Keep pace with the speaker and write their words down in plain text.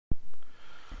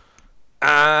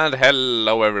And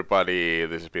hello everybody,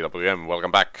 this is BWM,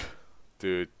 welcome back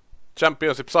to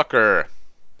Championship Soccer,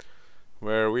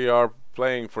 where we are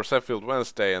playing for Sheffield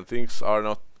Wednesday and things are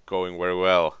not going very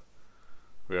well.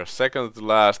 We are second to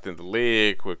last in the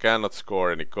league, we cannot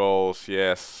score any goals,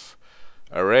 yes.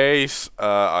 A race,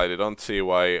 I don't see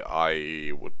why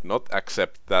I would not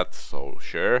accept that, so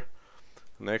sure.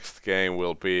 Next game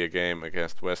will be a game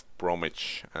against West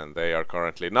Bromwich, and they are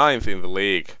currently 9th in the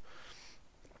league.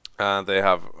 And they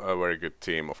have a very good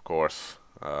team, of course,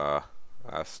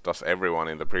 as does everyone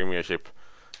in the Premiership,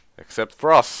 except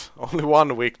for us. Only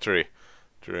one victory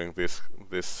during this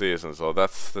season, so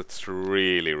that's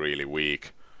really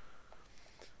weak.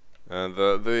 And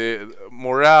the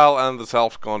morale and the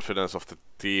self-confidence of the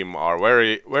team are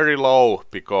very low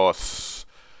because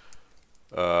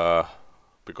of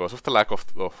the lack of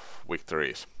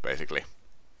victories, basically.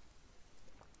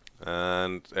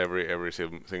 And every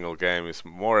single game is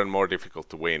more and more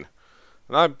difficult to win.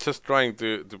 And I'm just trying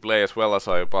to play as well as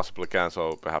I possibly can,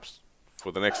 so perhaps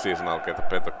for the next season I'll get a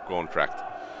better contract.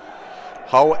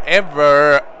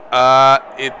 However,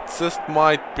 it just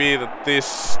might be that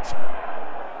this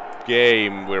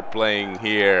game we're playing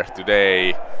here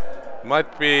today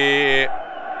might be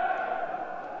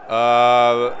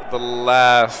the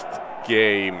last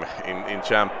game in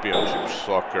Championship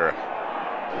Soccer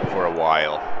for a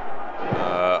while.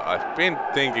 I've been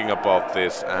thinking about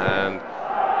this, and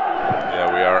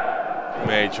yeah, we are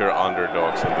major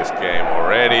underdogs in this game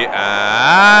already,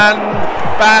 and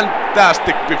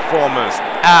fantastic performance,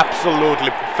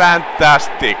 absolutely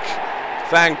fantastic.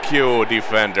 Thank you,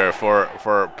 defender, for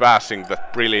passing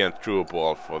that brilliant through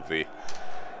ball for the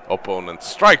opponent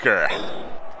striker.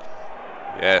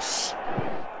 Yes.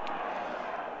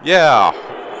 Yeah.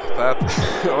 That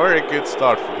a very good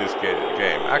start for this game.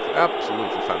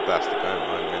 Absolutely fantastic.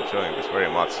 I'm enjoying this very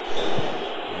much.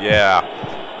 Yeah.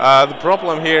 The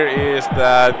problem here is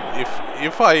that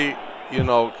if I,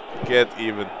 get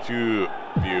even 2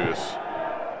 views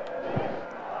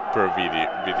per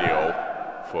video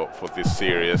for this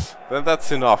series, then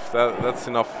that's enough. That's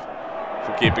enough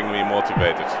for keeping me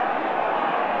motivated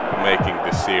for making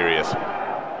this series.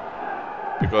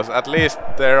 Because at least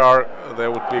there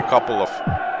would be a couple of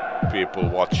people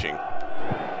watching.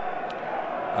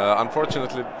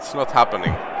 Unfortunately, it's not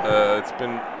happening. It's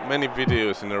been many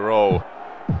videos in a row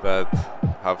that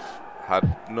have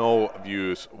had no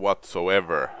views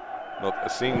whatsoever, not a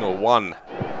single one,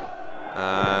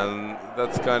 and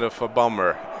that's kind of a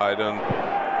bummer. I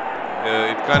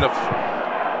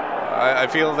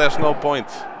feel there's no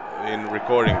point in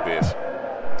recording this,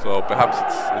 so perhaps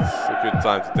it's a good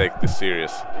time to take this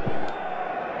serious.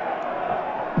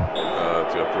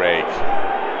 To a break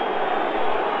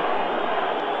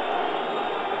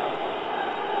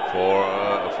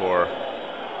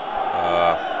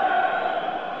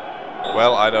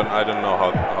well, I don't know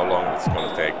how long it's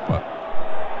gonna take, but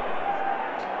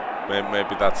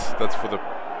maybe that's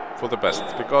for the best,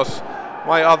 because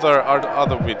my other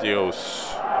videos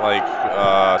like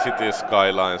City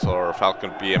Skylines or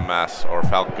Falcon PMS or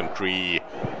Falcon 3,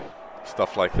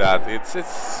 stuff like that,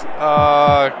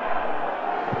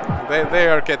 they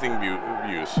are getting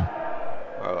views.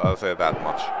 I'll say that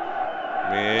much.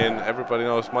 I mean, everybody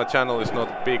knows my channel is not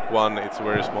a big one. It's a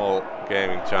very small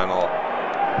gaming channel,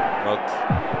 not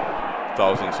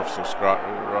thousands of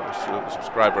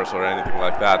subscribers or anything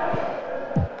like that.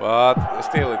 But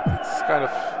still, it's kind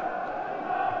of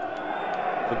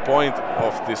the point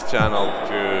of this channel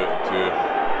to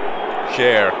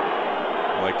share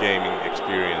my gaming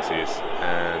experiences.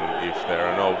 And if there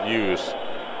are no views,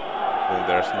 then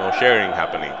there's no sharing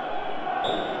happening.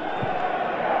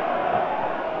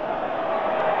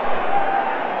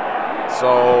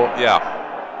 So yeah,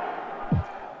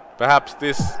 perhaps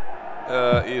this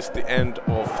is the end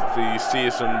of the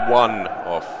season 1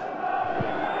 of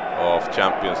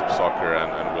Championship Soccer,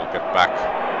 and we'll get back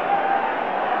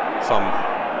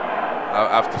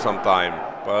after some time.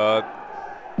 But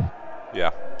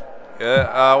yeah,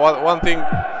 one thing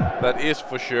that is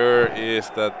for sure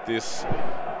is that this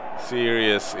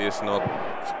series is not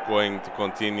going to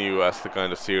continue as the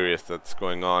kind of series that's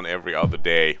going on every other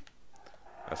day,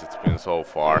 as it's been so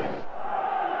far.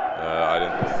 I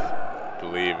don't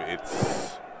believe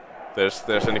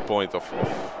there's any point of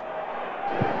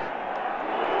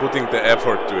putting the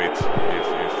effort to it if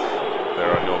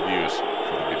there are no views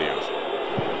for the videos.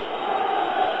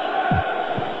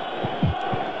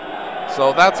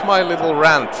 So that's my little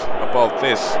rant about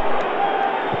this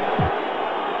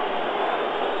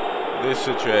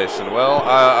situation. Well,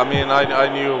 I mean, I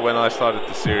knew when I started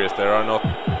the series there are not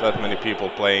that many people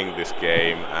playing this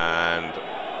game, and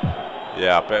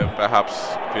Yeah,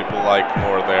 perhaps people like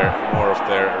more of their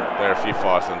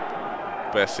FIFAs and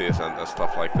PESs and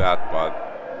stuff like that, but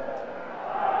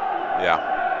yeah.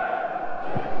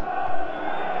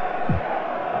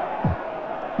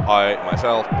 I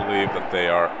myself believe that they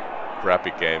are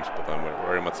crappy games, but I'm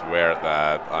very much aware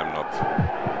that I'm not.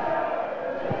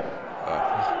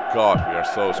 God, we are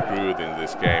so screwed in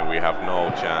this game. We have no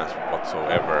chance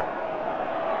whatsoever.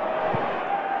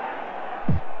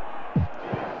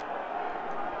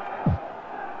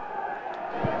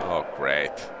 Oh,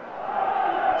 great.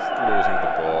 Just losing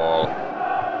the ball.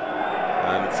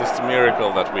 And it's just a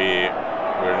miracle that we're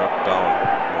not down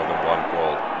more than one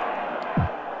goal.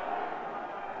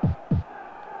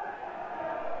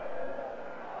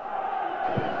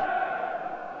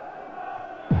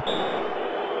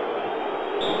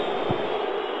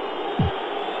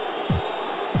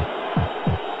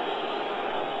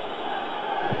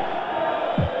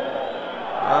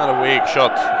 And a weak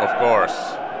shot, of course.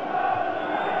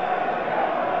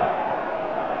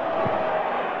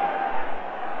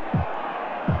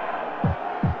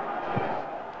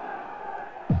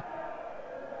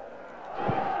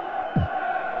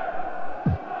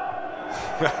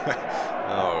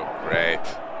 Oh, great.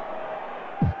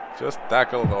 Just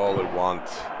tackled all they want.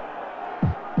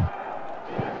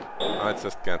 I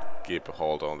just can't keep a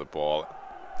hold on the ball.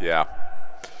 Yeah.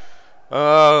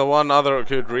 One other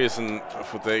good reason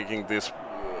for taking this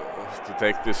to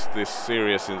take this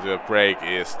series into a break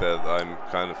is that I'm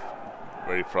kind of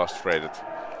very frustrated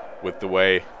with the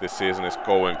way this season is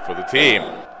going for the team,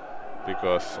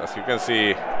 because as you can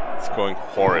see, it's going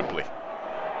horribly.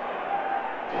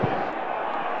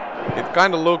 It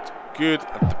kind of looked good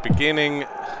at the beginning.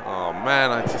 Oh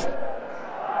man,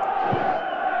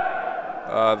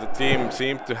 the team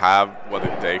seemed to have what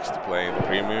it takes to play in the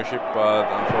Premiership, but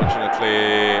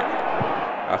unfortunately,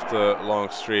 after a long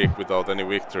streak without any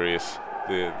victories,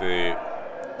 the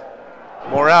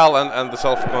morale and the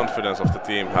self-confidence of the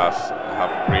team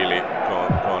have really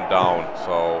gone down.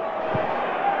 So,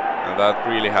 and that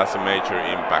really has a major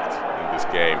impact in this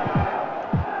game.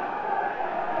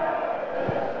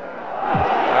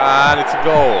 And it's a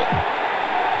goal.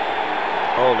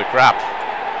 Holy crap.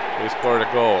 We scored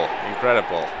a goal.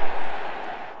 Incredible.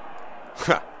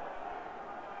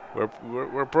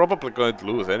 we're probably going to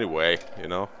lose anyway, you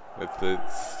know.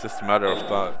 It's just a matter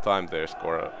of time they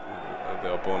score.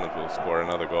 The opponent will score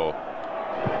another goal.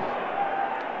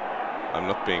 I'm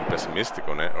not being pessimistic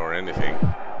on it or anything.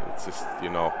 It's just, you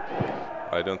know,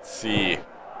 I don't see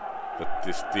that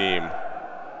this team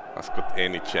has got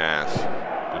any chance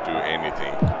to do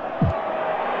anything.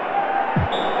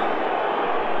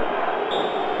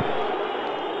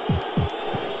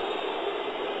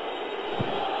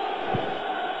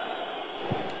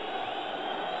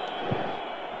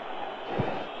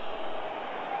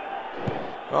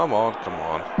 Come on, come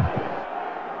on.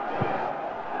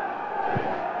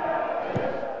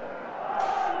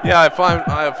 Yeah, I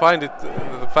find it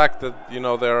the fact that, you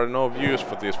know, there are no views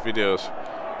for these videos.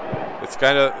 It's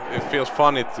it feels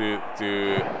funny to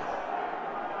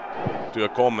do a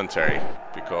commentary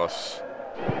because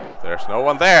there's no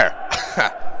one there.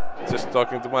 Just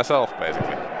talking to myself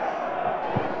basically.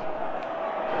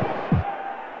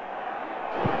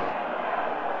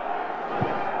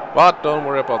 But don't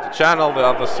worry about the channel, the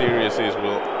other series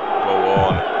will go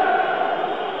on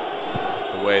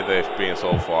the way they've been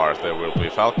so far. There will be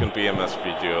Falcon BMS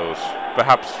videos,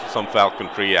 perhaps some Falcon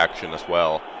 3 action as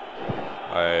well.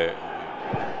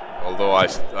 Although I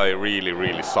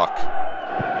really suck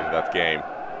in that game.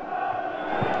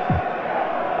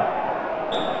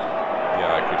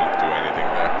 Yeah, I couldn't do anything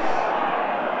there.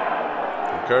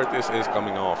 And Curtis is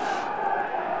coming off.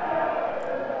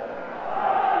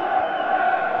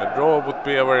 A draw would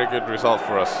be a very good result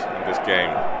for us in this game.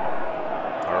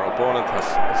 Our opponent has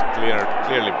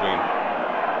clearly been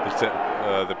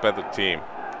the better team.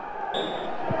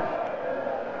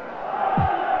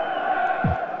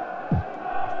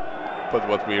 But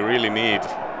what we really need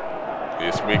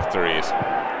is victories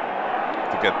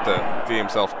to get the team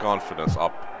self-confidence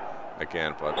up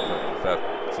again, but that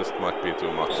just might be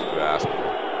too much to ask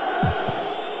for.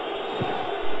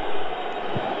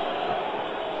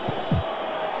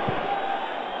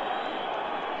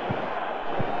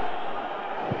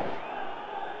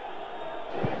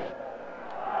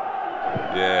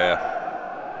 Yeah.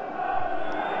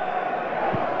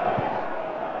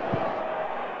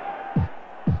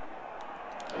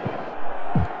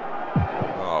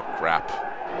 Oh, crap.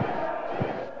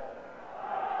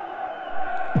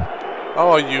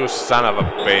 Oh, you son of a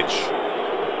bitch.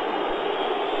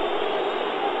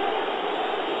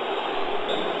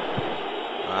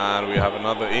 And we have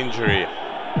another injury.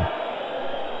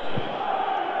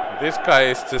 This guy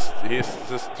is he's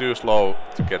just too slow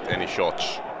to get any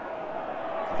shots to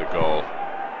the goal.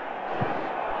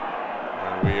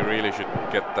 And we really should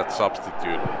get that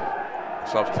substitution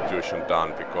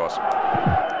done, because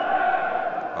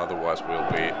otherwise we'll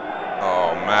be...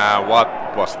 Oh man, what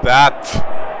was that?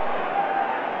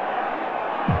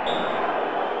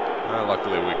 And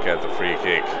luckily we get the free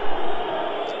kick.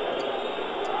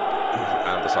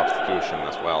 And the substitution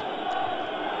as well.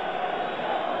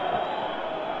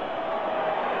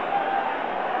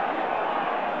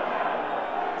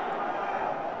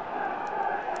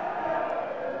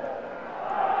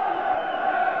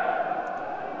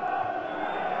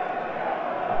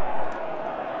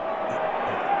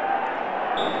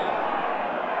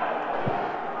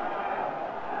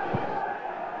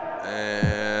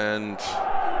 And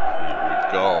here we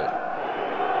go.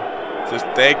 Just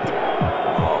take the...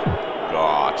 Oh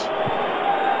God.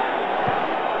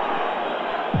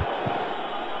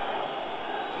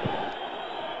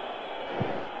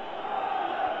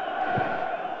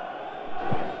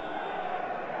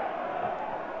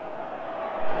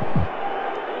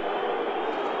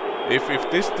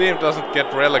 If this team doesn't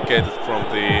get relegated from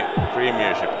the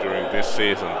Premiership during this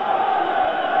season,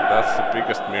 that's the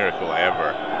biggest miracle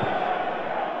ever.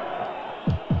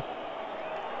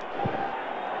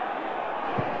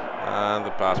 And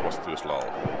the pass was too slow.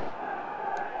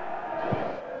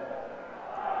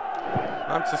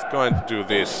 I'm just going to do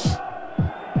this.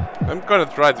 I'm going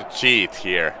to try to cheat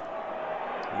here.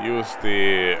 Use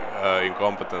the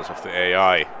incompetence of the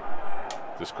AI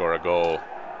to score a goal.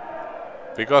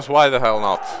 Because why the hell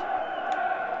not?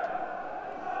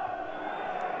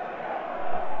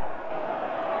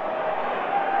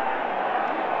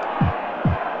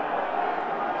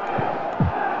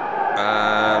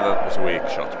 And that was a weak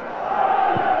shot.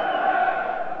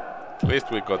 At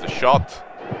least we got a shot.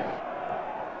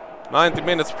 90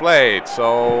 minutes played,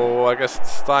 so I guess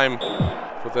it's time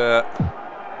for the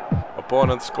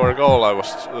opponent to score a goal, I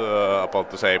was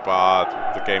about to say,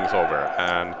 but the game is over.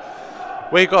 And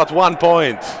we got 1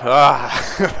 point!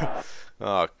 Ah.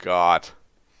 Oh God.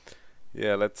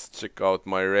 Yeah, let's check out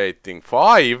my rating.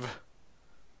 5?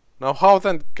 Now how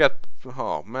then get...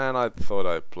 Oh man, I thought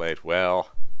I played well.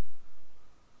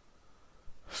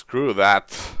 Screw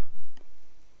that.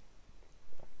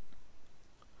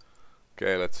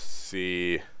 Okay, let's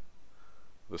see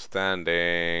the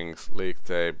standings, league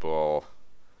table.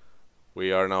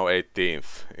 We are now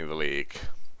 18th in the league.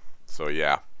 So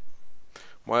yeah.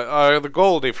 The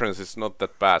goal difference is not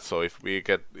that bad, so if we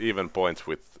get even points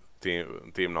with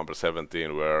team number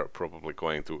 17, we're probably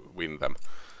going to win them.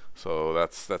 So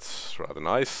that's rather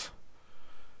nice.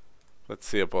 Let's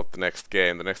see about the next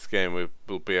game. The next game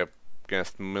will be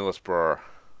against Middlesbrough.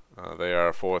 They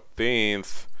are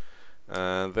 14th,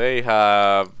 and they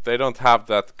don't have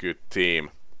that good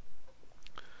team.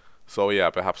 So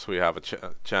yeah, perhaps we have a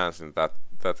chance in that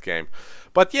game.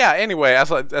 But yeah, anyway,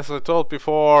 as I told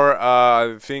before,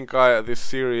 I think this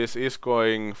series is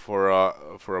going for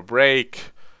a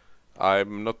break.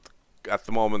 I'm not at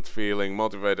the moment feeling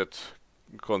motivated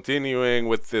continuing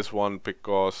with this one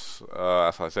because,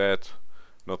 as I said,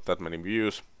 not that many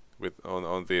views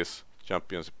on these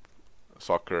Championship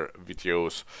Soccer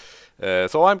videos.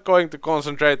 So I'm going to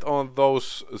concentrate on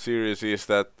those series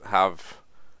that have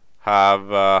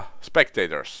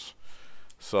spectators.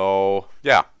 So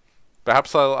yeah,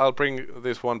 perhaps I'll bring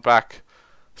this one back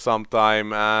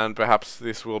sometime, and perhaps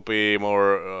this will be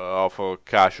more of a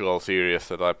casual series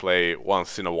that I play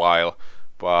once in a while,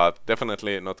 but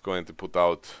definitely not going to put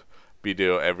out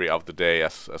video every other day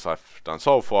as I've done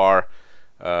so far.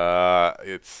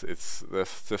 There's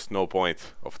just no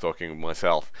point of talking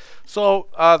myself. So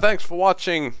thanks for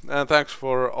watching, and thanks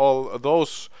for all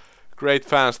those great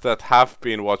fans that have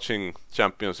been watching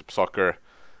Championship Soccer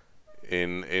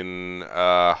in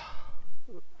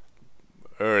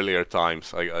earlier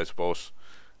times, I suppose.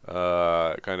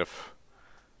 Kind of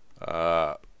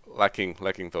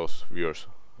lacking those viewers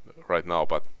right now,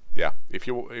 but yeah, if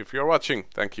you're watching,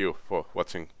 thank you for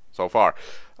watching so far.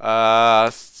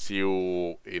 See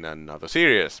you in another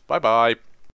series. Bye bye.